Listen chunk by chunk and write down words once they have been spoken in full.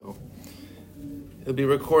It'll be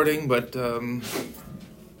recording, but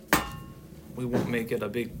we won't make it a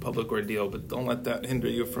big public ordeal. But don't let that hinder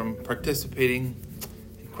you from participating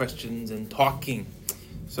in questions and talking.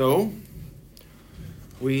 So,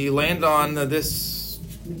 we land on this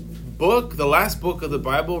book, the last book of the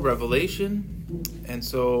Bible, Revelation. And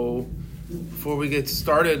so, before we get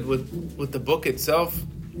started with the book itself,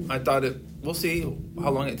 I thought we'll see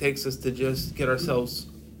how long it takes us to just get ourselves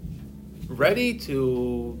ready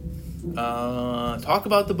to talk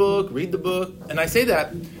about the book, read the book. And I say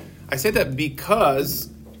that because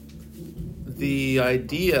the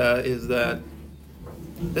idea is that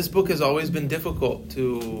this book has always been difficult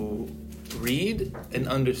to read and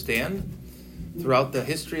understand throughout the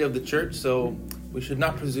history of the church. So we should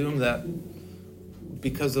not presume that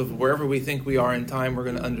because of wherever we think we are in time, we're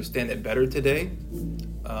going to understand it better today.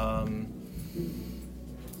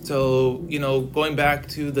 So, going back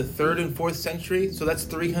to the 3rd and 4th century, so that's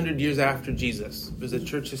 300 years after Jesus. There's a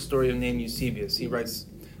church historian named Eusebius. He writes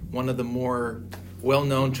one of the more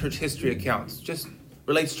well-known church history accounts, just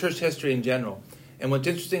relates church history in general. And what's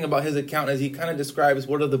interesting about his account is he kind of describes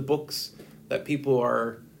what are the books that people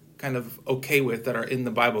are kind of okay with that are in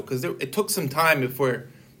the Bible. Because it took some time before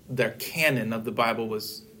their canon of the Bible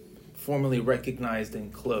was formally recognized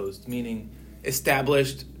and closed, meaning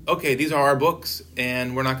established, okay, these are our books,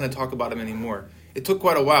 and we're not going to talk about them anymore. It took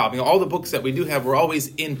quite a while. I mean, all the books that we do have were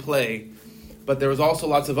always in play, but there was also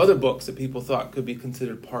lots of other books that people thought could be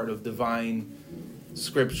considered part of divine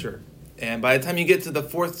scripture. And by the time you get to the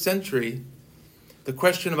 4th century, the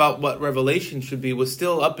question about what Revelation should be was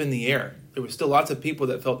still up in the air. There were still lots of people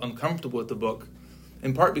that felt uncomfortable with the book,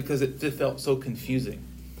 in part because it just felt so confusing.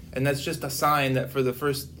 And that's just a sign that for the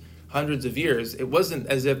first hundreds of years, it wasn't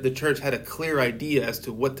as if the church had a clear idea as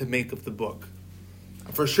to what to make of the book.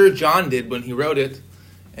 For sure, John did when he wrote it,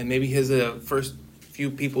 and maybe his first few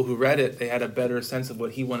people who read it, they had a better sense of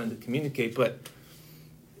what he wanted to communicate, but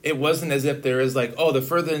it wasn't as if there is the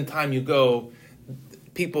further in time you go,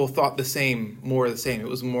 people thought more the same. It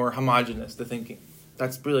was more homogenous, the thinking.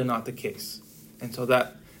 That's really not the case. And so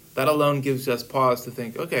that alone gives us pause to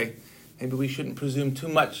think, okay, maybe we shouldn't presume too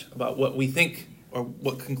much about what we think or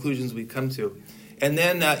what conclusions we come to. And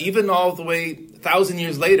then even all the way 1,000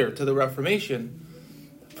 years later to the Reformation,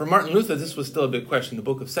 for Martin Luther, this was still a big question. The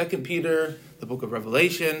book of 2 Peter, the book of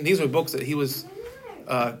Revelation, these were books that he was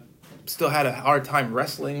still had a hard time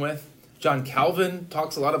wrestling with. John Calvin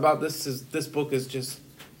talks a lot about this. This book is just,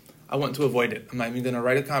 I want to avoid it. I'm not even going to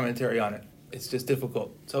write a commentary on it. It's just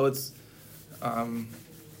difficult. So it's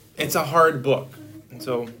a hard book. And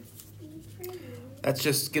so that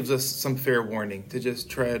just gives us some fair warning to just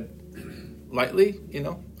tread lightly,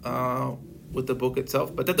 with the book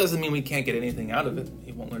itself. But that doesn't mean we can't get anything out of it.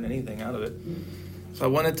 You won't learn anything out of it. So I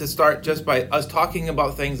wanted to start just by us talking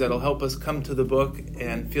about things that'll help us come to the book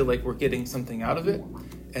and feel like we're getting something out of it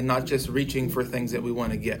and not just reaching for things that we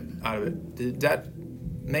want to get out of it. Did that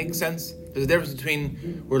make sense? There's a difference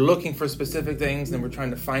between we're looking for specific things and we're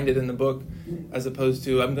trying to find it in the book as opposed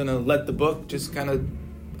to I'm going to let the book just I'm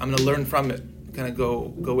going to learn from it. Kind of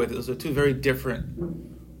go with it. Those are two very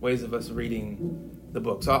different ways of us reading the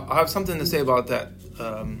book. So I'll have something to say about that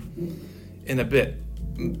in a bit.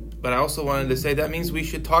 But I also wanted to say that means we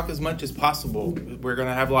should talk as much as possible. We're going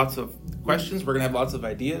to have lots of questions. We're going to have lots of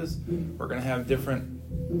ideas. We're going to have different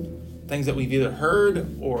things that we've either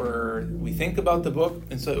heard or we think about the book.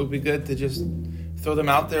 And so it would be good to just throw them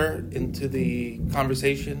out there into the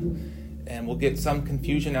conversation and we'll get some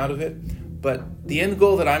confusion out of it. But the end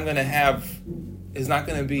goal that I'm going to have is not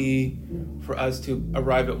going to be for us to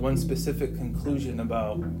arrive at one specific conclusion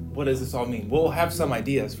about what does this all mean. We'll have some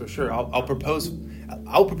ideas for sure. I'll propose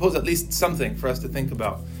at least something for us to think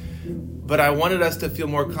about. But I wanted us to feel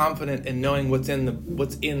more confident in knowing what's in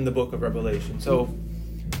the book of Revelation. So,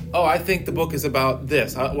 I think the book is about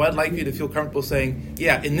this. I'd like you to feel comfortable saying,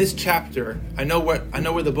 yeah, in this chapter, I know where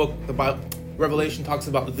the Bible, Revelation talks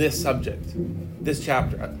about this subject, this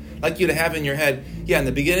chapter. I'd like you to have in your head, yeah, in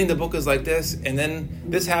the beginning the book is like this, and then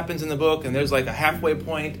this happens in the book, and there's like a halfway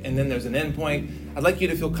point, and then there's an end point. I'd like you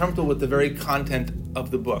to feel comfortable with the very content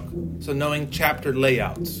of the book. So knowing chapter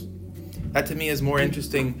layouts. That to me is more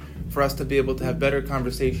interesting for us to be able to have better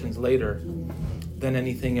conversations later than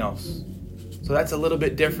anything else. So that's a little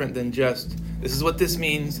bit different than just, this is what this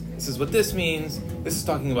means, this is what this means, this is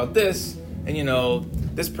talking about this, and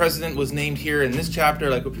this president was named here in this chapter.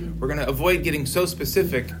 We're going to avoid getting so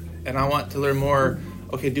specific, and I want to learn more.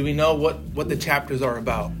 Okay, do we know what the chapters are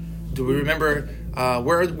about? Do we remember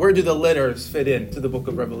where do the letters fit into the book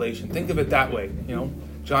of Revelation? Think of it that way.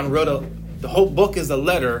 John wrote the whole book is a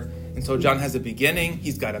letter, and so John has a beginning,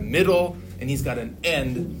 he's got a middle, and he's got an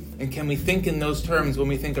end. And can we think in those terms when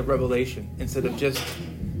we think of Revelation instead of just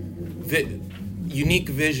unique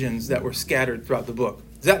visions that were scattered throughout the book?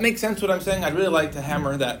 Does that make sense what I'm saying? I'd really like to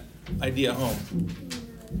hammer that idea home.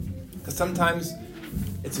 Because sometimes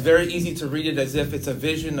it's very easy to read it as if it's a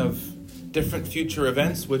vision of different future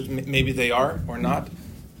events, which maybe they are or not.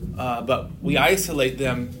 But we isolate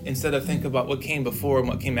them instead of think about what came before and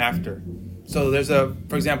what came after. So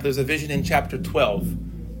for example, there's a vision in chapter 12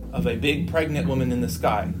 of a big pregnant woman in the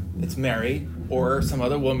sky. It's Mary or some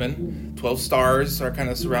other woman. 12 stars are kind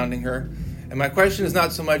of surrounding her. And my question is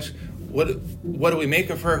not so much, what do we make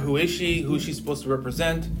of her? Who is she? Who is she supposed to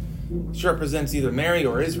represent? She represents either Mary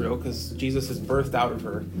or Israel because Jesus is birthed out of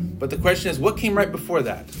her. But the question is, what came right before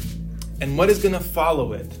that? And what is going to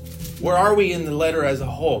follow it? Where are we in the letter as a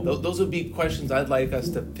whole? Those would be questions I'd like us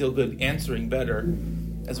to feel good answering better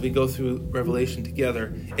as we go through Revelation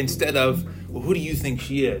together, instead of, well, who do you think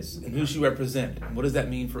she is? And who does she represent? And what does that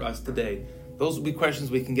mean for us today? Those will be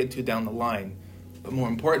questions we can get to down the line. But more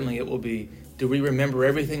importantly, it will be, do we remember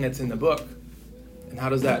everything that's in the book? And how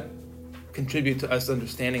does that contribute to us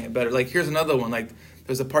understanding it better? Like, here's another one. Like,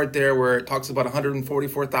 there's a part there where it talks about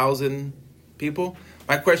 144,000 people.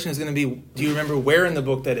 My question is going to be, do you remember where in the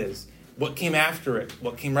book that is? What came after it?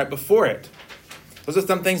 What came right before it? Those are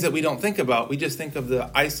some things that we don't think about. We just think of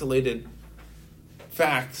the isolated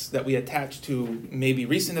facts that we attach to maybe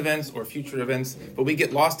recent events or future events, but we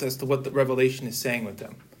get lost as to what the Revelation is saying with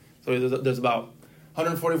them. So there's about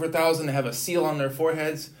 144,000 that have a seal on their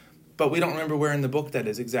foreheads, but we don't remember where in the book that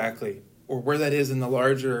is exactly, or where that is in the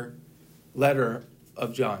larger letter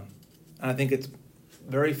of John. And I think it's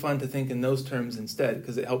very fun to think in those terms instead,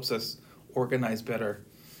 because it helps us organize better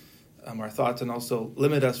our thoughts and also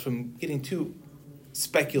limit us from getting too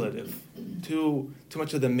speculative, too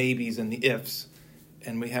much of the maybes and the ifs,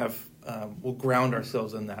 and we'll ground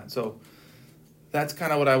ourselves in that. So that's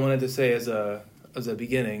kind of what I wanted to say as a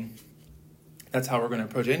beginning. That's how we're going to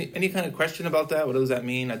approach it. Any kind of question about that? What does that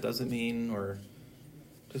mean? That doesn't mean, or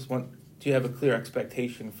do you have a clear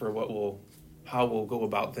expectation for how we'll go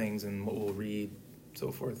about things and what we'll read,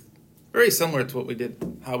 so forth? Very similar to what we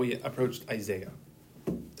did, how we approached Isaiah.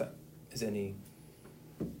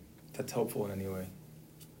 That's helpful in any way.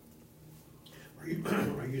 Are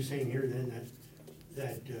you saying here then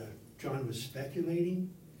that John was speculating?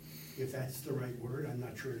 If that's the right word, I'm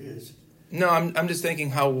not sure it is. No, I'm just thinking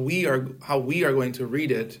how we are going to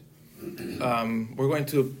read it. We're going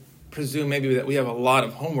to presume maybe that we have a lot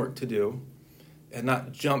of homework to do, and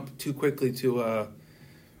not jump too quickly to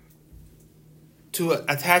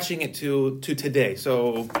attaching it to today.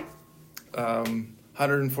 So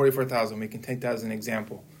 144,000, we can take that as an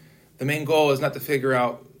example. The main goal is not to figure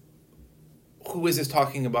out who is this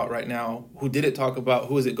talking about right now, who did it talk about,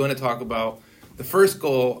 who is it going to talk about. The first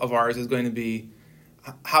goal of ours is going to be,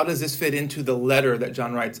 how does this fit into the letter that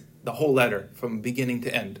John writes, the whole letter from beginning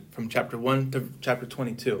to end, from chapter 1 to chapter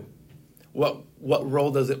 22? What role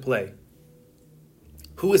does it play?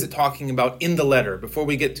 Who is it talking about in the letter? Before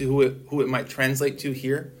we get to who it might translate to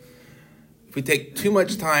here, if we take too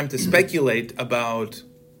much time to speculate about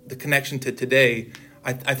the connection to today,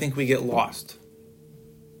 I think we get lost.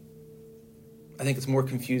 I think it's more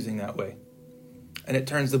confusing that way. And it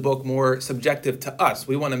turns the book more subjective to us.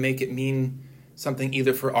 We want to make it mean something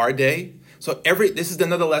either for our day. So this is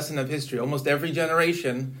another lesson of history. Almost every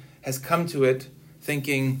generation has come to it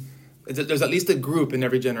thinking, there's at least a group in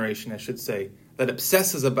every generation, I should say, that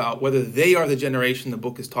obsesses about whether they are the generation the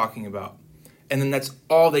book is talking about. And then that's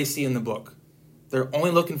all they see in the book. They're only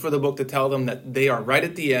looking for the book to tell them that they are right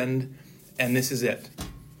at the end, and this is it.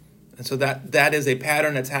 And so that is a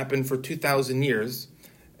pattern that's happened for 2,000 years.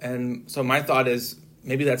 And so my thought is,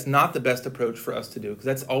 maybe that's not the best approach for us to do, because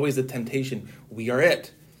that's always the temptation. We are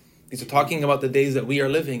it. These are talking about the days that we are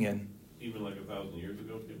living in. Even like 1,000 years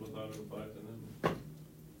ago, people thought it applied to them?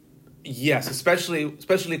 Yes,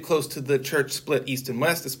 especially close to the church split east and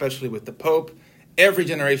west, especially with the Pope. Every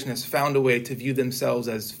generation has found a way to view themselves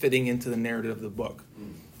as fitting into the narrative of the book.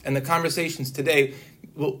 And the conversations today,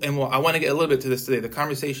 I want to get a little bit to this today, the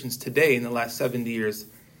conversations today in the last 70 years,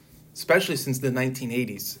 especially since the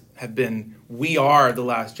 1980s, have been, we are the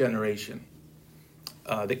last generation.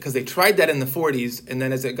 Because they tried that in the 40s, and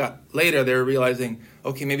then as it got later, they were realizing,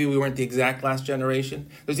 okay, maybe we weren't the exact last generation.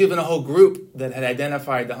 There's even a whole group that had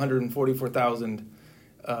identified the 144,000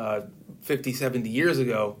 50, 70 years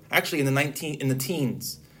ago, actually in the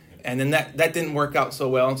teens. And then that didn't work out so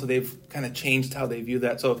well, and so they've kind of changed how they view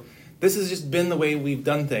that. So this has just been the way we've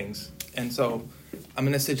done things. And so I'm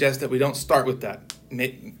going to suggest that we don't start with that.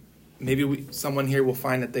 Maybe someone here will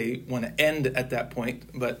find that they want to end at that point,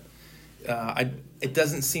 but It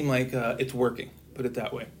doesn't seem like it's working, put it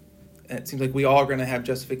that way. And it seems like we all are going to have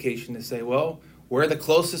justification to say, well, we're the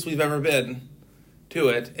closest we've ever been to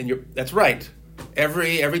it, and that's right.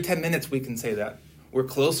 Every 10 minutes we can say that. We're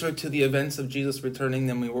closer to the events of Jesus returning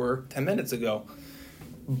than we were 10 minutes ago.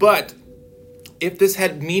 But if this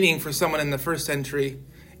had meaning for someone in the first century,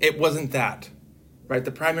 it wasn't that, right?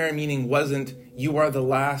 The primary meaning wasn't, you are the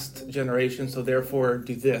last generation, so therefore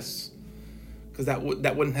do this. Because that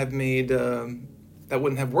wouldn't have made, that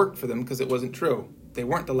wouldn't have worked for them, because it wasn't true. They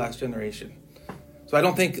weren't the last generation. So I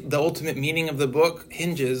don't think the ultimate meaning of the book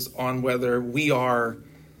hinges on whether we are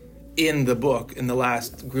in the book, in the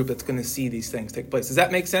last group that's going to see these things take place. Does that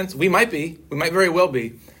make sense? We might be. We might very well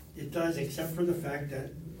be. It does, except for the fact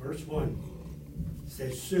that verse 1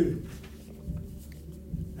 says soon.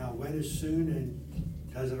 Now, when is soon,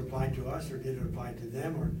 and does it apply to us, or did it apply to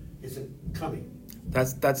them, or is it coming?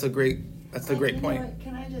 That's a great point.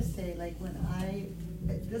 Can I just say, like,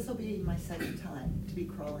 this will be my second time to be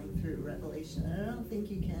crawling through Revelation, and I don't think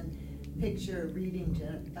you can picture reading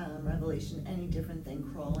Revelation any different than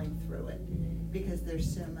crawling through it, because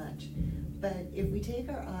there's so much. But if we take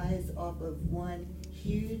our eyes off of one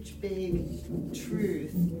huge, big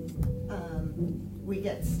truth, we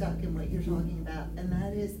get stuck in what you're talking about, and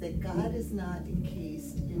that is that God is not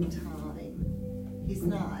encased in time. He's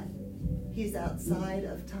not. He's outside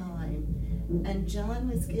of time. And John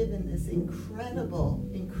was given this incredible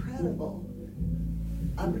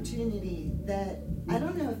opportunity that, I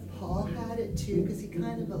don't know if Paul had it too, because he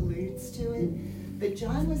kind of alludes to it, but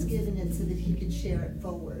John was given it so that he could share it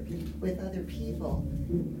forward with other people.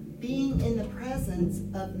 Being in the presence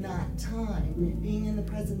of not time, being in the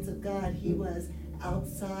presence of God, he was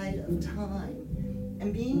outside of time.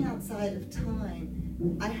 And being outside of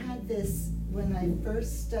time, I had this when I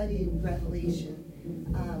first studied Revelation.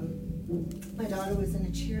 My daughter was in a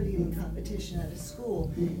cheerleading competition at a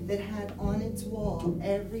school that had on its wall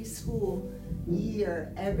every school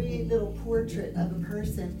year, every little portrait of a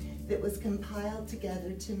person that was compiled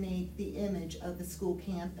together to make the image of the school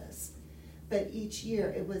campus. But each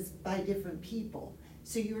year it was by different people.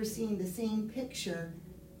 So you were seeing the same picture,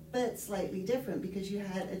 but slightly different because you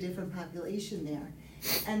had a different population there.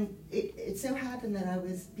 And it so happened that I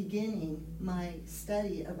was beginning my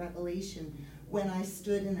study of Revelation when I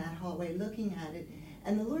stood in that hallway looking at it,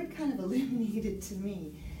 and the Lord kind of illuminated to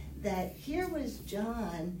me that here was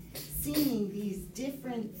John seeing these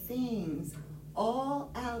different things all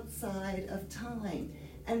outside of time.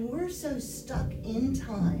 And we're so stuck in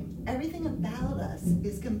time. Everything about us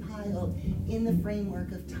is compiled in the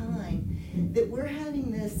framework of time that we're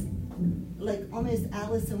having this, like almost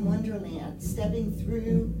Alice in Wonderland, stepping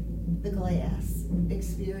through the glass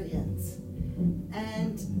experience.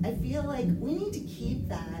 And I feel like we need to keep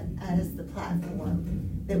that as the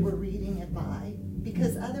platform that we're reading it by,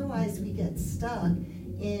 because otherwise we get stuck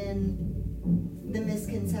in the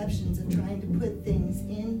misconceptions of trying to put things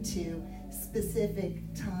into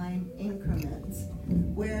specific time increments.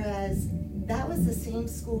 Whereas that was the same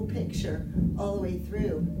school picture all the way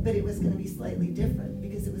through, but it was going to be slightly different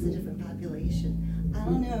because it was a different population. I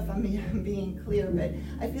don't know if I'm being clear, but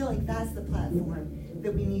I feel like that's the platform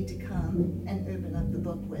that we need to come and open up the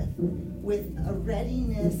book with a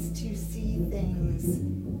readiness to see things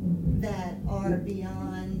that are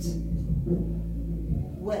beyond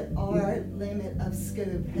what our limit of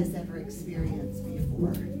scope has ever experienced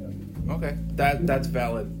before. Okay, that's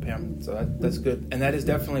valid, Pam. So that's good, and that is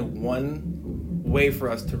definitely one way for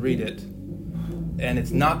us to read it, and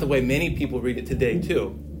it's not the way many people read it today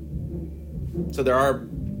too. So there are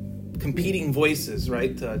competing voices,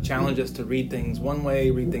 right, to challenge us to read things one way,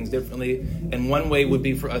 read things differently, and one way would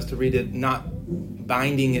be for us to read it not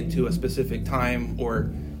binding it to a specific time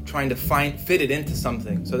or trying to fit it into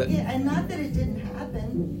something. So that and not that it didn't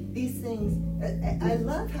happen. These things, I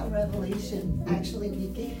love how Revelation actually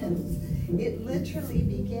begins. It literally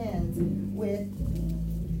begins with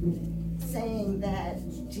saying that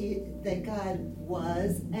God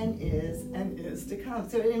was and is to come.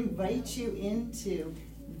 So it invites you into,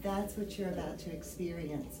 that's what you're about to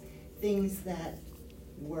experience. Things that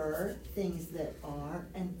were, things that are,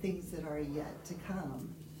 and things that are yet to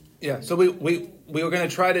come. Yeah, so we were going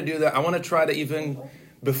to try to do that. I want to try to even,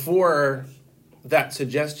 before that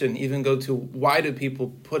suggestion, even go to why do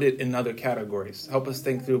people put it in other categories? Help us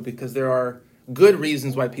think through, because there are good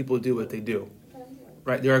reasons why people do what they do.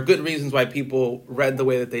 Right? There are good reasons why people read the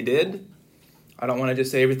way that they did. I don't want to just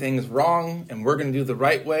say everything is wrong and we're going to do the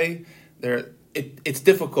right way. It's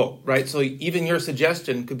difficult, right? So even your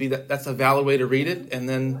suggestion could be that's a valid way to read it. And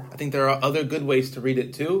then I think there are other good ways to read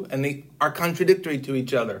it too. And they are contradictory to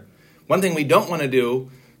each other. One thing we don't want to do,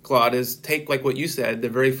 Claude, is take like what you said, the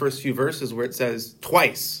very first few verses where it says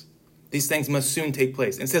twice, these things must soon take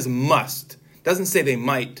place. And it says must. It doesn't say they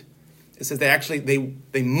might. It says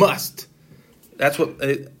they must. That's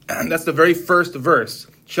the very first verse.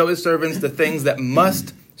 Show his servants the things that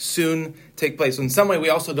must soon take place. So in some way, we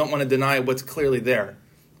also don't want to deny what's clearly there.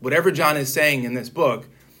 Whatever John is saying in this book,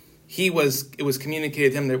 it was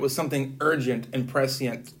communicated to him. There was something urgent and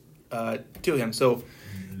prescient to him. So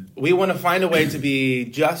we want to find a way to be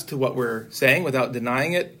just to what we're saying without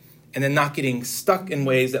denying it, and then not getting stuck in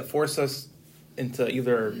ways that force us into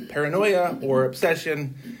either paranoia or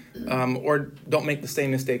obsession, or don't make the same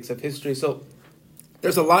mistakes of history. So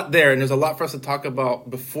there's a lot there, and there's a lot for us to talk about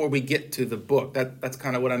before we get to the book. That's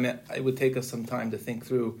kind of what I meant. It would take us some time to think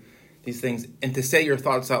through these things. And to say your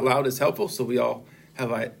thoughts out loud is helpful, so we all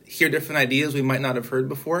hear different ideas we might not have heard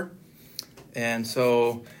before. And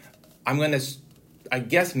so I'm going to, I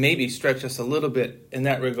guess, maybe stretch us a little bit in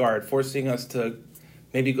that regard, forcing us to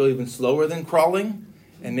maybe go even slower than crawling,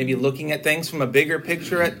 and maybe looking at things from a bigger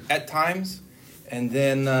picture at times. And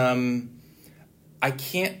then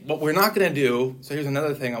what we're not going to do, so here's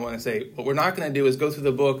another thing I want to say. What we're not going to do is go through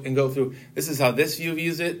the book and go through, this is how this view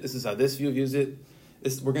views it, this is how this view views it.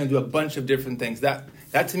 We're going to do a bunch of different things. That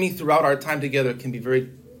to me, throughout our time together, can be very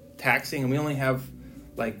taxing, and we only have,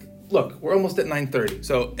 look, we're almost at 9:30.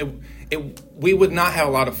 So we would not have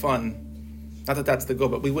a lot of fun. Not that that's the goal,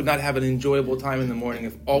 but we would not have an enjoyable time in the morning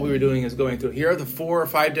if all we were doing is going through, here are the 4 or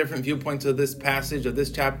 5 different viewpoints of this passage, of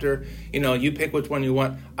this chapter. You pick which one you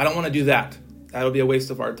want. I don't want to do that. That'll be a waste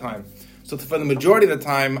of our time. So for the majority of the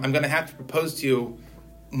time, I'm going to have to propose to you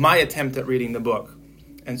my attempt at reading the book.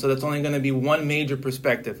 And so that's only going to be one major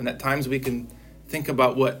perspective. And at times we can think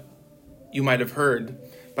about what you might have heard.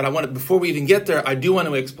 But before we even get there, I do want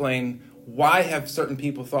to explain why have certain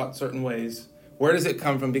people thought certain ways. Where does it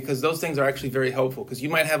come from? Because those things are actually very helpful. Because you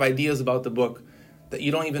might have ideas about the book that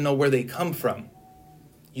you don't even know where they come from.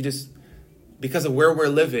 Because of where we're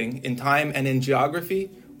living in time and in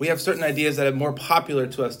geography, we have certain ideas that are more popular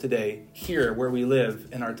to us today, here where we live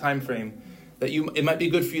in our time frame, that it might be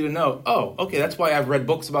good for you to know, oh, okay, that's why I've read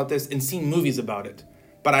books about this and seen movies about it.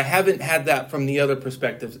 But I haven't had that from the other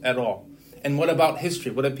perspectives at all. And what about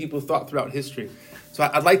history? What have people thought throughout history? So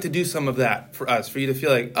I'd like to do some of that for us, for you to feel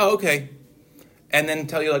like, oh, okay. And then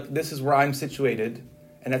tell you, this is where I'm situated,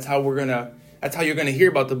 and that's how you're going to hear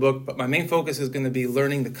about the book. But my main focus is going to be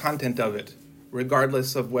learning the content of it,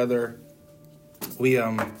 regardless of whether we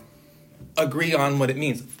agree on what it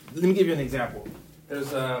means. Let me give you an example.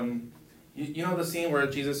 There's you know the scene where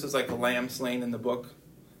Jesus is like a lamb slain in the book,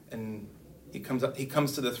 and he comes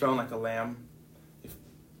to the throne like a lamb.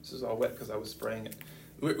 This is all wet because I was spraying it.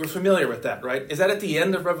 We're familiar with that, right? Is that at the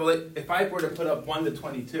end of Revelation? If I were to put up 1 to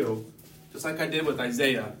 22, just like I did with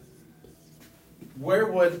Isaiah, where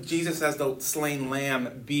would Jesus as the slain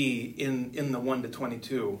lamb be in the 1 to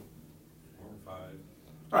 22? 4 and 5.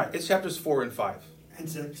 All right, it's chapters 4 and 5. And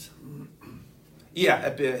 6. Yeah,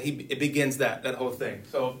 it begins that whole thing.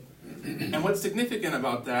 So, and what's significant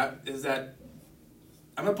about that is that,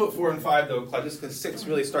 I'm going to put 4 and 5 though, Claude, just because 6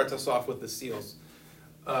 really starts us off with the seals.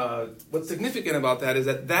 What's significant about that is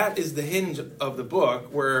that is the hinge of the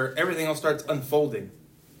book where everything else starts unfolding,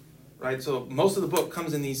 right? So most of the book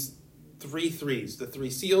comes in these 3 threes, the 3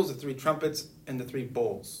 seals, the 3 trumpets, and the 3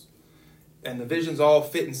 bowls. And the visions all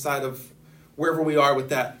fit inside of wherever we are with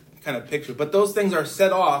that kind of picture. But those things are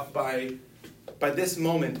set off by this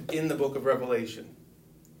moment in the book of Revelation.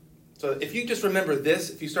 So if you just remember this,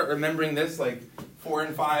 if you start remembering this, 4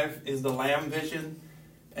 and 5 is the lamb vision,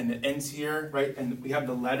 and it ends here, right? And we have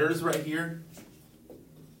the letters right here.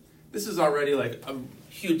 This is already a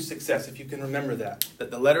huge success if you can remember that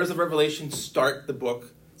the letters of Revelation start the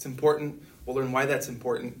book. It's important. We'll learn why that's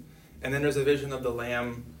important. And then there's a vision of the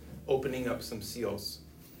lamb opening up some seals.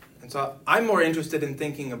 And so I'm more interested in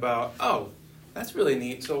thinking about, that's really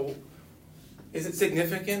neat. So is it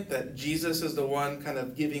significant that Jesus is the one kind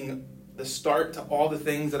of giving the start to all the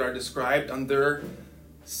things that are described under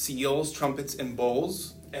seals, trumpets, and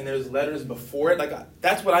bowls? And there's letters before it.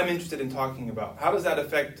 That's what I'm interested in talking about. How does that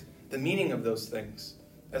affect the meaning of those things?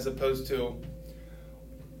 As opposed to,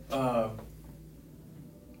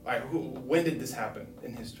 when did this happen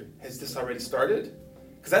in history? Has this already started?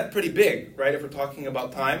 Because that's pretty big, right? If we're talking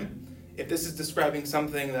about time. If this is describing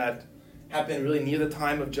something that happened really near the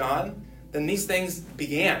time of John, then these things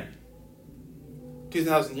began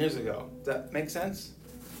 2,000 years ago. Does that make sense?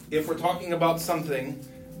 If we're talking about something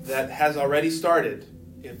that has already started,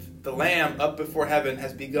 if the Lamb up before heaven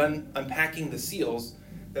has begun unpacking the seals,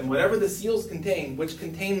 then whatever the seals contain, which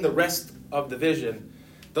contain the rest of the vision,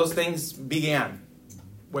 those things began.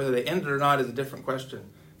 Whether they ended or not is a different question.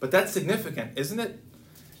 But that's significant, isn't it?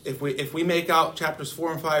 If we make out chapters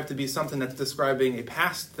 4 and 5 to be something that's describing a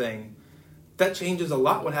past thing, that changes a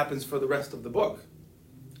lot what happens for the rest of the book,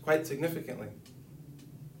 quite significantly.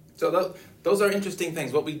 So those are interesting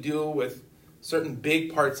things. What we do with certain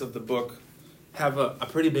big parts of the book have a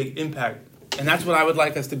pretty big impact. And that's what I would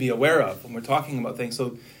like us to be aware of when we're talking about things.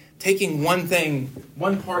 So taking one thing,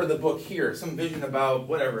 one part of the book here, some vision about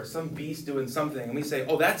whatever, some beast doing something, and we say,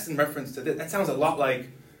 oh, that's in reference to this. That sounds a lot like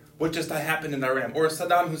what just happened in Iran, or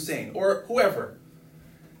Saddam Hussein, or whoever.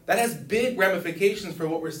 That has big ramifications for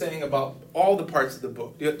what we're saying about all the parts of the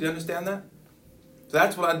book. Do you understand that? So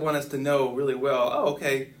that's what I'd want us to know really well. Oh,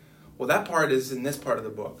 okay, well, that part is in this part of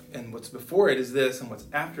the book, and what's before it is this, and what's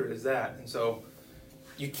after it is that. And so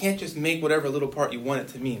you can't just make whatever little part you want it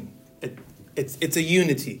to mean. It's a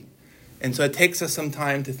unity. And so it takes us some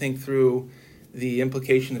time to think through the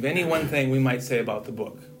implication of any one thing we might say about the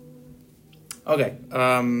book. Okay.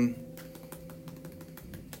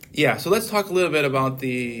 So let's talk a little bit about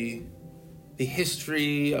the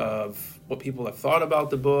history of what people have thought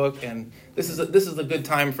about the book. And this is a good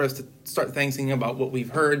time for us to start thinking about what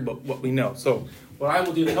we've heard, but what we know. So what I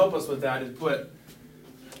will do to help us with that is put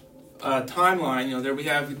a timeline. There we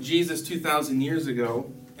have Jesus 2,000 years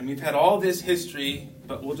ago, and we've had all this history,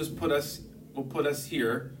 but we'll put us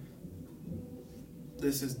here.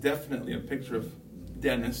 This is definitely a picture of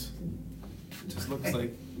Dennis. It just looks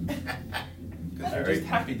like, because you're just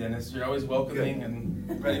happy, Dennis. You're always welcoming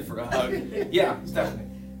and ready for a hug. Yeah, Stephanie.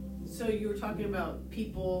 So you were talking about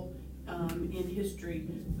people in history.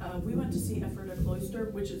 We went to see Ephrata Cloister,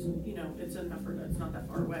 which is, it's in Ephrata. It's not that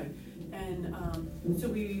far away. And so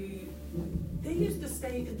they used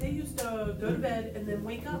to go to bed and then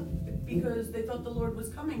wake up because they thought the Lord was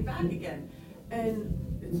coming back again.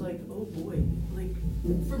 And it's like, oh boy, like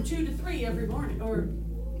from 2 to 3 every morning, or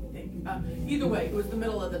I think, either way, it was the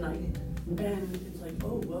middle of the night. And it's like,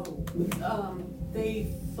 oh, whoa.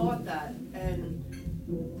 They thought that, and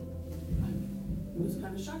I was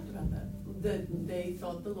kind of shocked about that they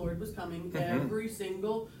thought the Lord was coming every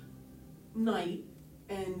single night,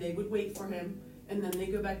 and they would wait for him, and then they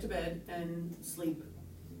go back to bed and sleep.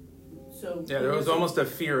 So yeah, there was almost a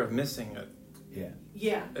fear of missing it.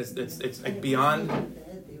 Yeah. It's like beyond. They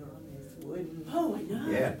were on this wooden. Oh, I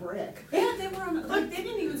know. Brick. Yeah, they were on. Like, they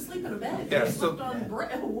didn't even sleep in a bed. Yeah, They so slept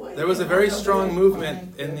on wood. There was a very strong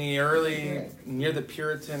movement in the early, near the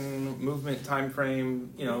Puritan movement time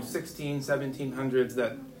frame, 1700s,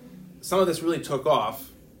 that some of this really took off.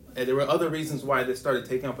 And there were other reasons why this started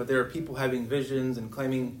taking off, but there are people having visions and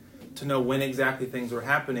claiming to know when exactly things were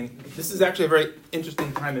happening. This is actually a very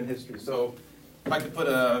interesting time in history. So if I could put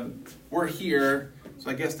we're here, so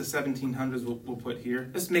I guess the 1700s we'll put here.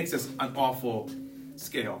 This makes us an awful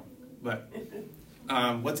scale. But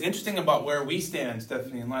what's interesting about where we stand,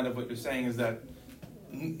 Stephanie, in light of what you're saying, is that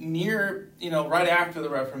near, right after the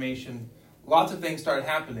Reformation, lots of things started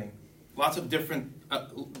happening. Lots of different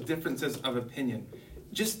differences of opinion.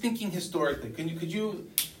 Just thinking historically, could you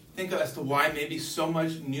think as to why maybe so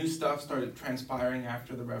much new stuff started transpiring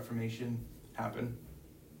after the Reformation happened?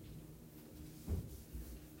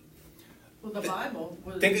 Well, the Bible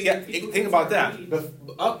was. Think about that.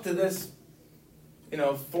 Up to this,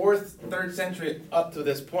 4th, 3rd century, up to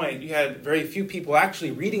this point, you had very few people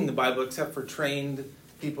actually reading the Bible except for trained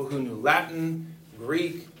people who knew Latin,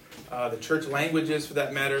 Greek, the church languages for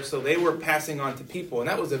that matter. So they were passing on to people, and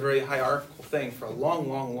that was a very hierarchical thing for a long,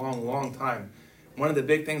 long, long, long time. One of the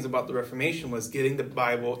big things about the Reformation was getting the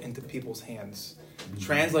Bible into people's hands,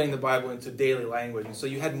 translating the Bible into daily language. And so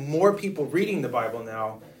you had more people reading the Bible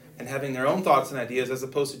now and having their own thoughts and ideas as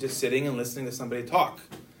opposed to just sitting and listening to somebody talk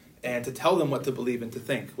and to tell them what to believe and to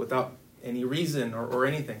think without any reason or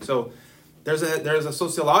anything. So there's a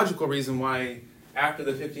sociological reason why after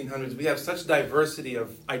the 1500s we have such diversity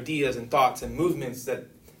of ideas and thoughts and movements that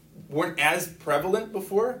weren't as prevalent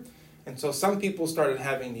before. And so some people started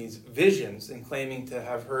having these visions and claiming to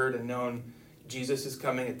have heard and known Jesus is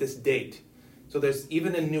coming at this date. So there's,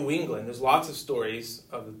 even in New England, there's lots of stories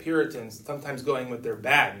of the Puritans sometimes going with their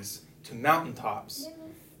bags to mountaintops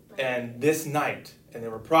and this night. And there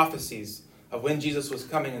were prophecies of when Jesus was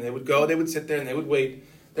coming, and they would go, they would sit there, and they would wait.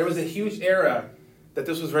 There was a huge era that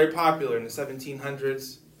this was very popular in the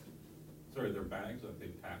 1700s. Sorry, their bags that they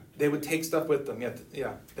packed? They would take stuff with them,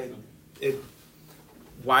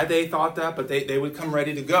 why they thought that, but they would come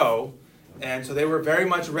ready to go. And so they were very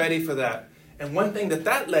much ready for that. And one thing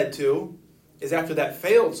that led to is, after that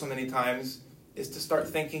failed so many times, is to start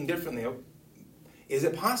thinking differently. Is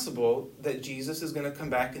it possible that Jesus is going to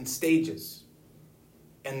come back in stages?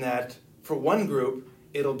 And that for one group,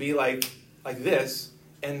 it'll be like this,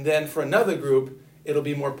 and then for another group, it'll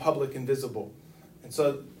be more public and visible. And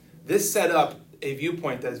so this set up a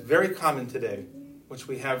viewpoint that's very common today, which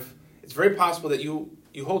we have. It's very possible that you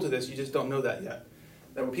hold to this, you just don't know that yet.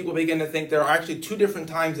 That when people begin to think there are actually two different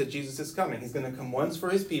times that Jesus is coming. He's going to come once for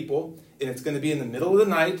his people, and it's going to be in the middle of the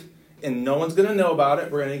night, and no one's going to know about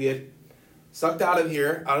it. We're going to get sucked out of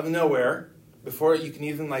here, out of nowhere, before you can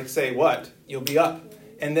even say what, you'll be up.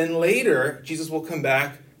 And then later, Jesus will come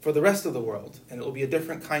back for the rest of the world, and it will be a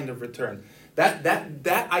different kind of return.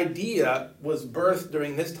 That idea was birthed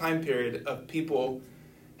during this time period of people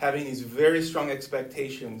having these very strong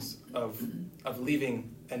expectations of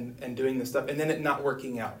leaving and doing this stuff, and then it not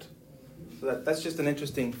working out. So that's just an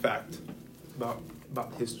interesting fact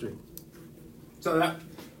about history. So that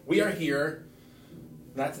we are here.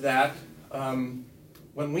 That's that.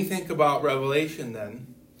 When we think about Revelation, then,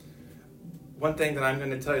 one thing that I'm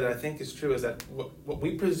going to tell you that I think is true is that what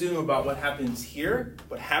we presume about what happens here,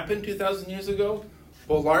 what happened 2,000 years ago,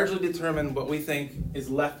 will largely determine what we think is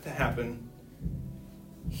left to happen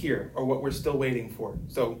here, or what we're still waiting for.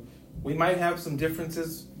 So we might have some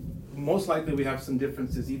differences. Most likely we have some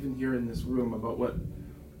differences even here in this room about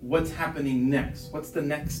what's happening next. What's the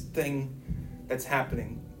next thing that's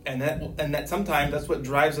happening? And that sometimes that's what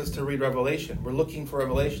drives us to read Revelation. We're looking for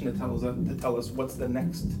Revelation to tell us what's the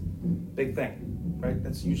next big thing, right?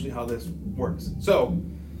 That's usually how this works. So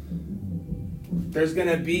there's going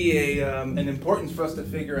to be an importance for us to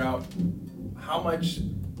figure out how much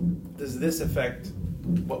does this affect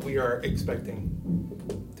what we are expecting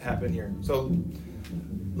to happen here. So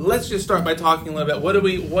let's just start by talking a little bit.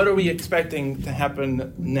 What are we expecting to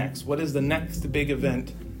happen next? What is the next big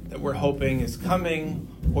event that we're hoping is coming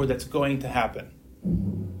or that's going to happen?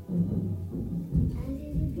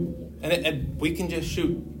 And we can just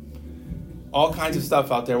shoot all kinds of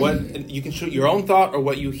stuff out there. You can shoot your own thought or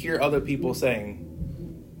what you hear other people saying.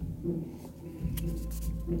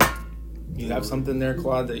 You have something there,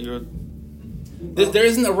 Claude, that you're... There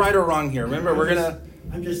isn't a right or wrong here. Remember,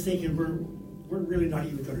 I'm just thinking we're really not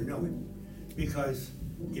even going to know it. Because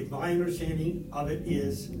if my understanding of it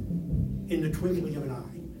is in the twinkling of an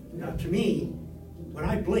eye. Now, to me, when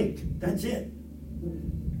I blink, that's it.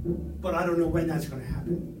 But I don't know when that's going to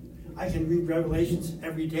happen. I can read Revelations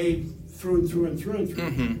every day through and through and through and through.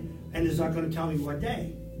 Mm-hmm. And it's not going to tell me what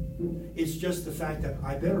day. It's just the fact that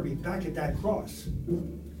I better be back at that cross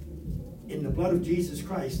in the blood of Jesus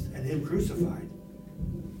Christ and Him crucified,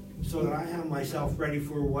 so that I have myself ready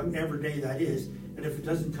for whatever day that is. And if it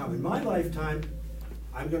doesn't come in my lifetime,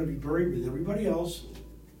 I'm going to be buried with everybody else,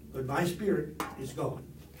 but my spirit is gone.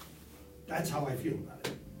 That's how I feel about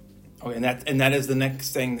it. Okay, and that is the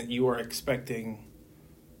next thing that you are expecting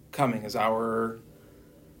coming is our...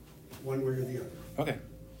 One way or the other. Okay.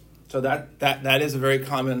 So that is a very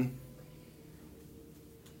common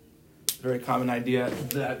idea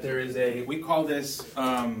that there is we call this,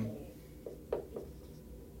 am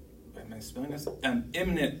I spelling this?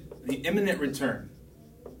 The imminent return.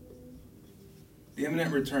 The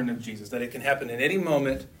imminent return of Jesus, that it can happen at any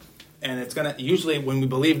moment, and it's going to, usually when we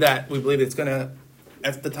believe that, we believe it's going to,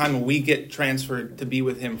 at the time when we get transferred to be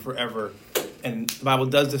with Him forever. And the Bible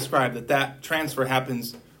does describe that transfer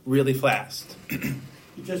happens really fast.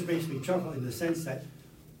 It just makes me chuckle in the sense that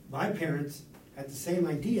my parents had the same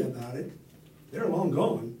idea about it. They're long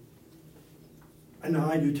gone. And now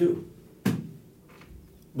I do too.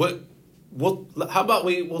 How about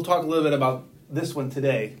we'll talk a little bit about this one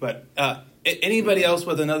today, but anybody else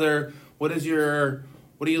with another, what are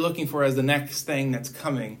you looking for as the next thing that's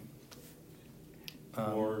coming?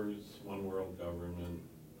 Wars, one world government,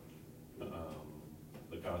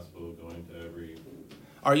 the gospel going to every...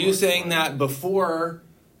 Are you saying that before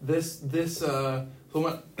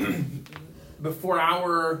before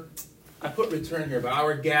our, I put return here, but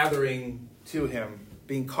our gathering to Him,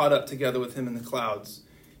 being caught up together with Him in the clouds,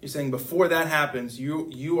 you're saying before that happens,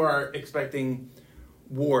 you are expecting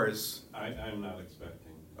wars? I'm not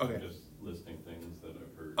expecting. Okay. I'm just listing things that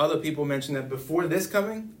I've heard. Other people mention that before this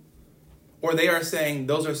coming? Or they are saying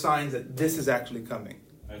those are signs that this is actually coming?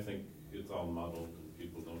 I think it's all muddled and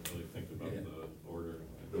people don't really think about the order.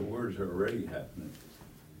 The wars are already happening.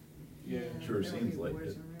 Yeah. It sure seems like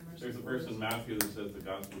it. There's a verse in Matthew that says the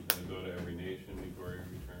gospel is going to go to every nation before He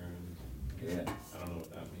returns. Yeah. I don't know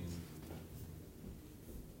what that means.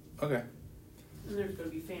 Okay. And there's going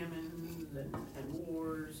to be famines and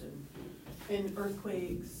wars and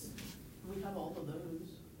earthquakes. We have all of those.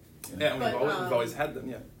 Yeah, But, we've always had them,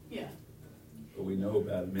 yeah. Yeah. But we know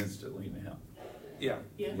about them instantly now. Yeah.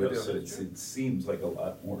 Yeah. We do. So it seems like a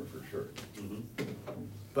lot more for sure. Mm-hmm.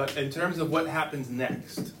 But in terms of what happens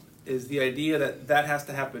next, is the idea that has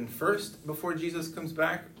to happen first before Jesus comes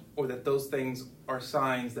back? or that those things are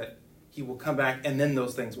signs that he will come back and then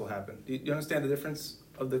those things will happen? Do you understand the difference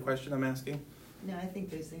of the question I'm asking? No, I think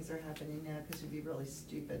those things are happening now because it'd be really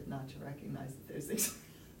stupid not to recognize that those things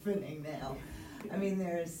are happening now. I mean,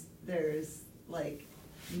 there's like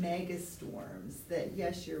mega storms that,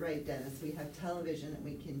 yes, you're right, Dennis, we have television and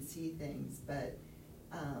we can see things, but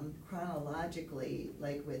chronologically,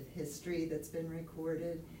 like with history that's been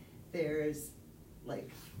recorded, there's like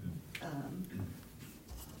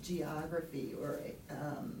geography or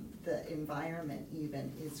the environment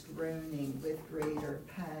even is groaning with greater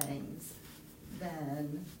pangs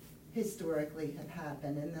than historically have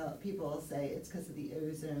happened. And people will say it's because of the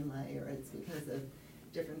ozone layer, it's because of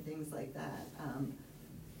different things like that.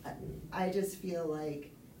 I just feel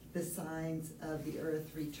like the signs of the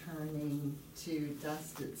earth returning to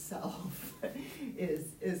dust itself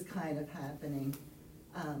is kind of happening.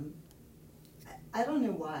 I don't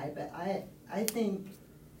know why, but I think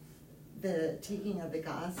the taking of the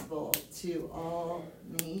gospel to all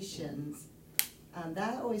nations,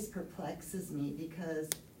 that always perplexes me because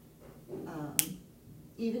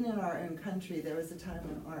even in our own country, there was a time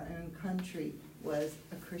when our own country was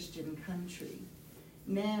a Christian country.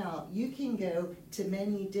 Now, you can go to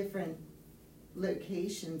many different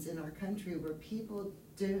locations in our country where people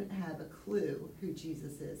don't have a clue who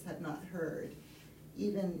Jesus is, have not heard,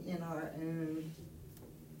 even in our own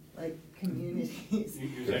like communities.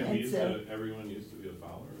 You're saying everyone used to be a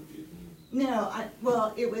follower of Jesus? No,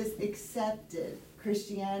 well, it was accepted.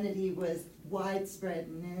 Christianity was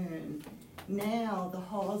widespread known. Now, the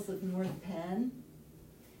halls of North Penn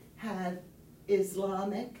have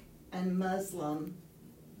Islamic and Muslim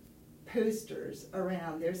posters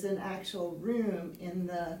around. There's an actual room in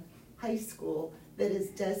the high school that is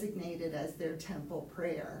designated as their temple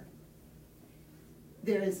prayer.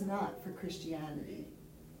 There is not for Christianity.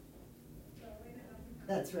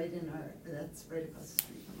 That's right across the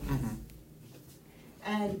street from us.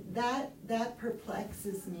 And that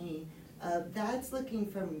perplexes me. That's looking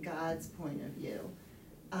from God's point of view.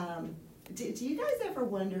 Do you guys ever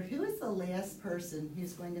wonder who is the last person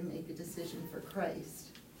who's going to make a decision for Christ?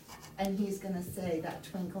 And he's going to say that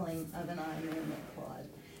twinkling of an eye moment, Claude.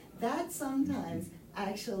 That sometimes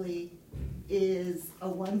actually is a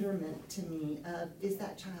wonderment to me of, is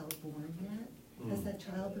that child born yet? Has that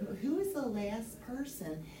child been born? Who is the last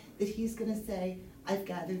person that he's going to say, I've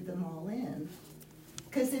gathered them all in?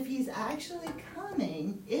 Because if he's actually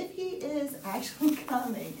coming, if he is actually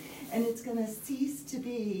coming, and it's going to cease to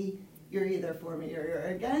be, you're either for me or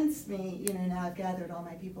you're against me, now I've gathered all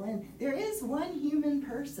my people in. There is one human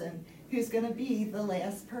person who's going to be the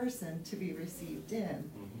last person to be received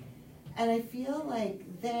in. And I feel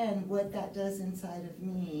like then what that does inside of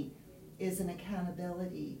me is an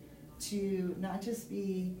accountability to not just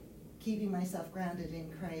be keeping myself grounded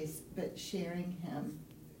in Christ, but sharing him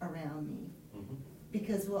around me.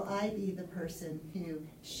 Because will I be the person who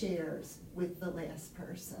shares with the last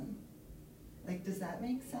person? Like, does that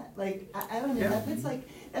make sense? Like, I don't know,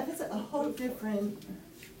 that puts a whole different,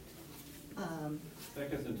 That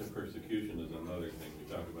gets into persecution is another thing.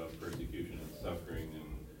 We talk about persecution and suffering,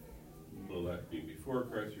 and will that be before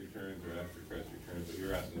Christ returns or after Christ returns? But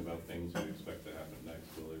you're asking about things we expect to happen next.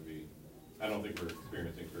 Will there be, I don't think we're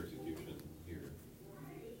experiencing persecution here,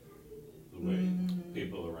 the way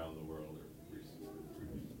people around the world are.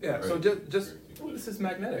 Yeah, so just this is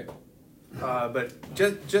magnetic. But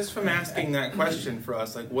just from asking that question for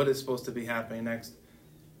us, like what is supposed to be happening next,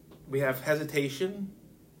 we have hesitation,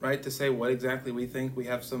 right, to say what exactly we think. We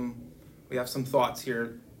have some thoughts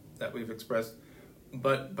here that we've expressed,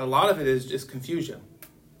 but a lot of it is just confusion.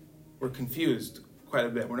 We're confused quite a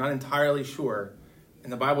bit. We're not entirely sure.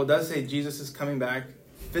 And the Bible does say Jesus is coming back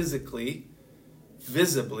physically,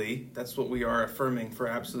 visibly. That's what we are affirming for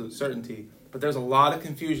absolute certainty. But there's a lot of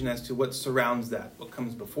confusion as to what surrounds that, what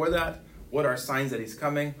comes before that, what are signs that he's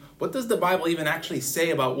coming. What does the Bible even actually say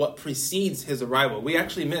about what precedes his arrival? We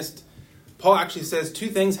actually missed, Paul actually says two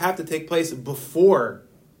things have to take place before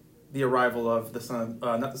the arrival of the Son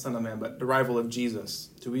of, not the Son of Man, but the arrival of Jesus.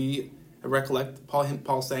 Do we recollect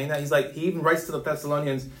Paul saying that? He's like, he even writes to the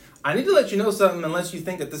Thessalonians, I need to let you know something unless you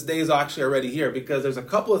think that this day is actually already here, because there's a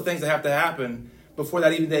couple of things that have to happen before that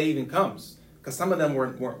day even comes. Because some of them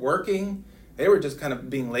weren't working. They were just kind of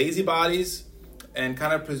being lazy bodies and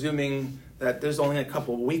kind of presuming that there's only a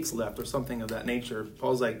couple of weeks left or something of that nature.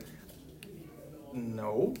 Paul's like,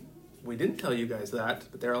 no, we didn't tell you guys that.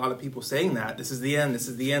 But there are a lot of people saying that. This is the end.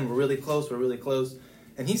 We're really close.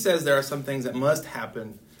 And he says there are some things that must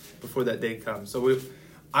happen before that day comes. So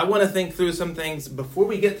I want to think through some things before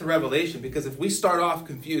we get to Revelation, because if we start off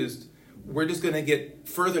confused, we're just going to get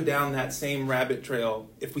further down that same rabbit trail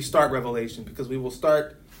if we start Revelation, because we will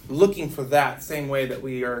start looking for that same way that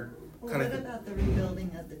we are Well, kind what of... about the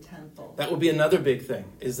rebuilding of the temple? That would be another big thing.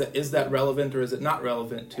 Is that relevant or is it not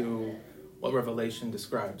relevant to what Revelation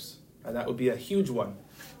describes? That would be a huge one.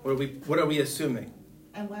 What are we assuming?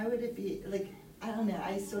 And why would it be, like, I don't know,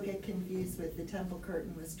 I still get confused with the temple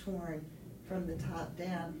curtain was torn from the top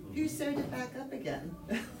down. Who sewed it back up again?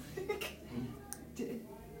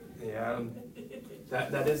 Yeah,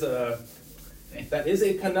 that is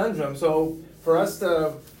a conundrum. So for us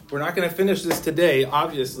to, we're not going to finish this today,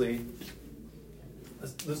 obviously.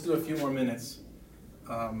 Let's do a few more minutes.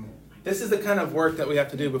 This is the kind of work that we have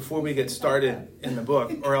to do before we get started in the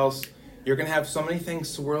book, or else you're going to have so many things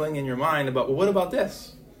swirling in your mind about, well, what about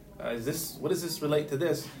this? What does this relate to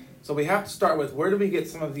this? So we have to start with, where do we get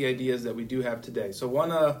some of the ideas that we do have today? So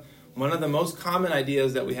one of the most common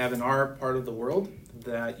ideas that we have in our part of the world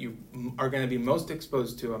that you are going to be most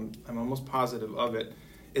exposed to, I'm almost positive of it,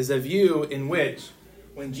 is a view in which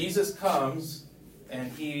when Jesus comes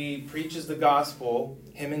and he preaches the gospel,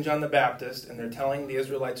 him and John the Baptist, and they're telling the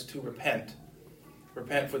Israelites to repent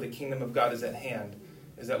for the kingdom of God is at hand,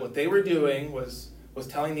 is that what they were doing was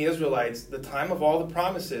telling the Israelites the time of all the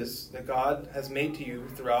promises that God has made to you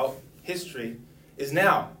throughout history is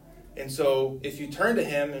now. And so if you turn to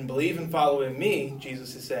him and believe and follow in me,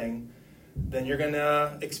 Jesus is saying, then you're going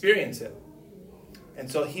to experience it. And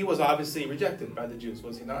so he was obviously rejected by the Jews,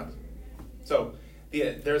 was he not? So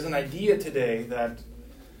there's an idea today that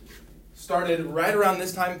started right around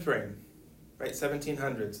this time frame, right,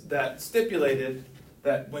 1700s, that stipulated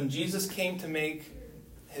that when Jesus came to make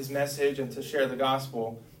his message and to share the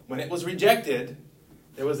gospel, when it was rejected,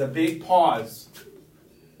 there was a big pause,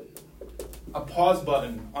 a pause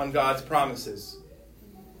button on God's promises.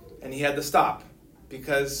 And he had to stop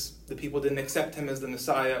because the people didn't accept him as the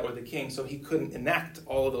Messiah or the king, so he couldn't enact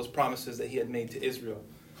all of those promises that he had made to Israel.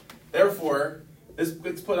 Therefore, this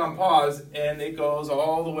gets put on pause, and it goes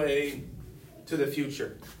all the way to the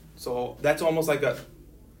future. So that's almost like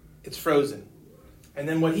it's frozen. And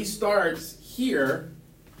then when he starts here,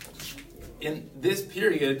 in this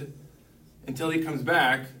period, until he comes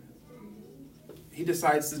back, he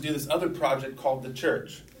decides to do this other project called the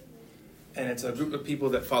church. And it's a group of people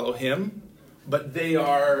that follow him, but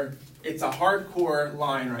it's a hardcore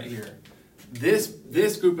line right here.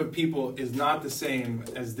 This group of people is not the same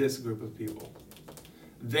as this group of people.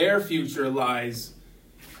 Their future lies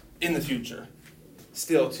in the future,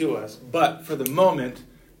 still to us. But for the moment,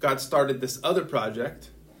 God started this other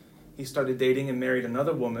project. He started dating and married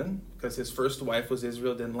another woman because his first wife was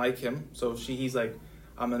Israel, didn't like him. So he's like,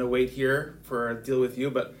 I'm going to wait here for a deal with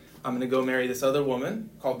you, but I'm going to go marry this other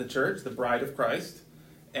woman called the church, the bride of Christ.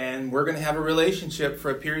 And we're going to have a relationship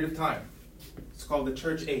for a period of time. It's called the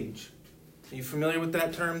church age. Are you familiar with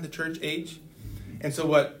that term, the church age? And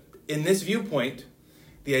so in this viewpoint,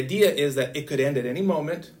 the idea is that it could end at any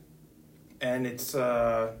moment. And it's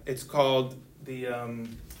called the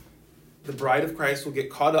bride of Christ will get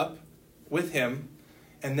caught up with him.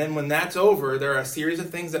 And then when that's over, there are a series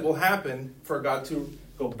of things that will happen for God to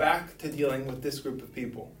go back to dealing with this group of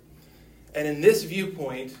people. And in this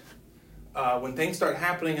viewpoint, when things start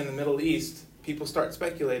happening in the Middle East, people start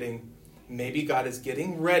speculating, maybe God is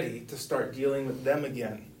getting ready to start dealing with them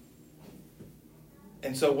again.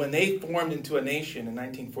 And so when they formed into a nation in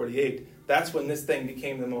 1948, that's when this thing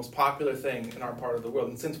became the most popular thing in our part of the world.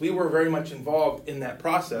 And since we were very much involved in that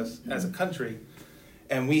process as a country,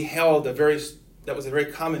 and we held that was a very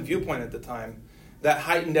common viewpoint at the time, that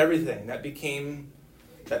heightened everything. That became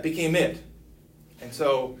it. And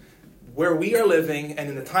so where we are living and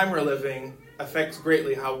in the time we're living affects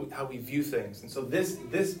greatly how we view things. And so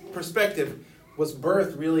this perspective was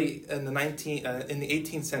birthed really in the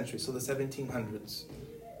 18th century, so the 1700s.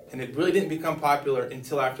 And it really didn't become popular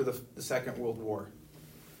until after the Second World War.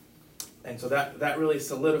 And so that really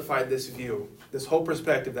solidified this view, this whole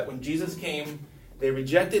perspective that when Jesus came, they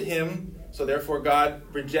rejected him, so therefore God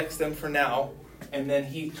rejects them for now. And then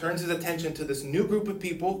he turns his attention to this new group of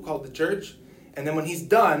people called the church. And then when he's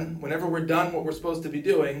done, whenever we're done what we're supposed to be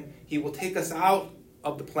doing, he will take us out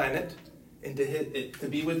of the planet to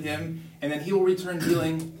be with him. And then he will return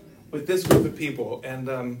dealing with this group of people.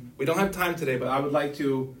 And we don't have time today, but I would like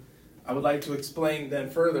to explain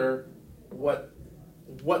then further what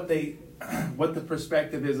the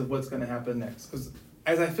perspective is of what's going to happen next. Because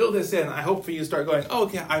as I fill this in, I hope for you to start going, oh,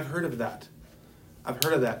 okay, I've heard of that.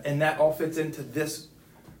 And that all fits into this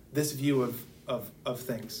view of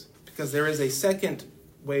things. Because there is a second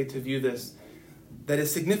way to view this that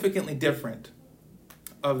is significantly different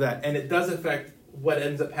of that. And it does affect what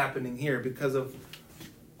ends up happening here because of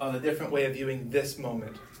on a different way of viewing this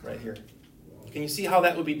moment right here. Can you see how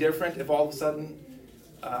that would be different if all of a sudden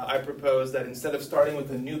I propose that instead of starting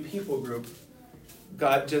with a new people group,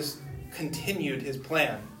 God just continued his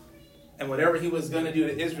plan. And whatever he was going to do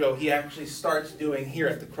to Israel, he actually starts doing here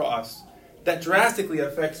at the cross. That drastically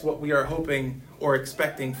affects what we are hoping or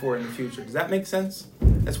expecting for in the future. Does that make sense?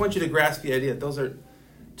 I just want you to grasp the idea. Those are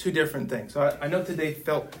two different things. So I know today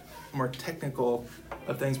felt more technical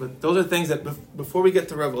of things, but those are things that before we get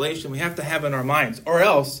to Revelation, we have to have in our minds. Or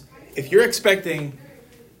else, if you're expecting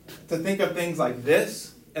to think of things like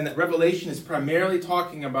this, and that Revelation is primarily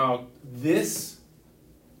talking about this,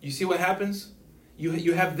 you see what happens?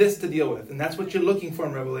 You have this to deal with, and that's what you're looking for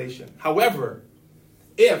in Revelation. However,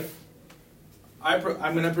 if I'm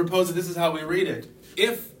going to propose that this is how we read it.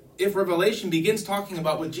 If Revelation begins talking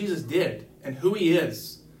about what Jesus did and who he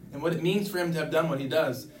is and what it means for him to have done what he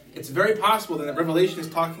does, it's very possible that Revelation is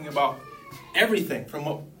talking about everything from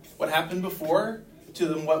what happened before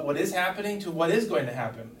to what is happening to what is going to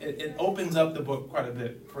happen. It opens up the book quite a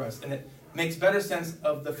bit for us, and it makes better sense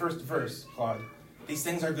of the first verse, Claude. These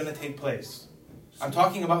things are going to take place. I'm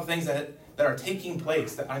talking about things that are taking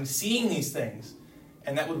place, that I'm seeing these things.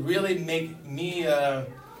 And that would really make me, it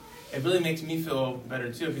really makes me feel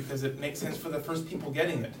better too, because it makes sense for the first people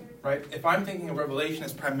getting it, right? If I'm thinking of Revelation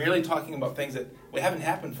as primarily talking about things that haven't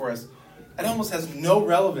happened for us, it almost has no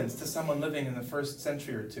relevance to someone living in the first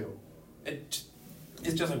century or two. It's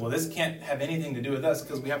just like, well, this can't have anything to do with us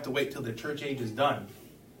because we have to wait till the church age is done.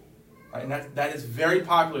 Right? And that is very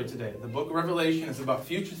popular today. The book of Revelation is about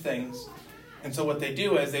future things. And so what they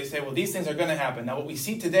do is they say, well, these things are going to happen. Now, what we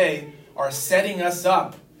see today are setting us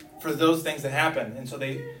up for those things that happen. And so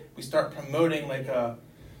we start promoting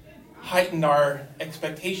heighten our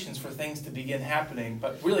expectations for things to begin happening.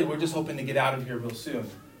 But really, we're just hoping to get out of here real soon.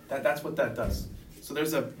 That's what that does. So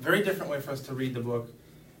there's a very different way for us to read the book.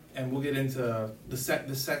 And we'll get into the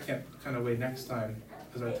second kind of way next time,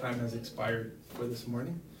 because our time has expired for this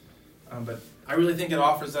morning. But I really think it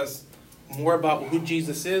offers us more about who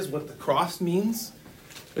Jesus is, what the cross means.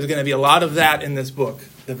 There's going to be a lot of that in this book.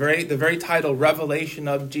 The very title, Revelation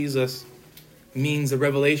of Jesus, means a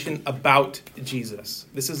revelation about Jesus.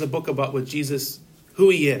 This is a book about what Jesus, who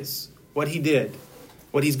he is, what he did,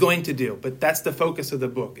 what he's going to do. But that's the focus of the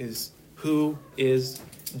book, is who is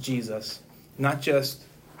Jesus. Not just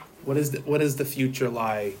what is the future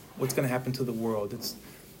lie, what's going to happen to the world.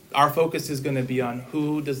 Our focus is going to be on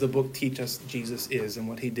who does the book teach us Jesus is and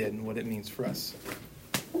what he did and what it means for us.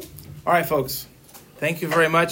 All right, folks. Thank you very much.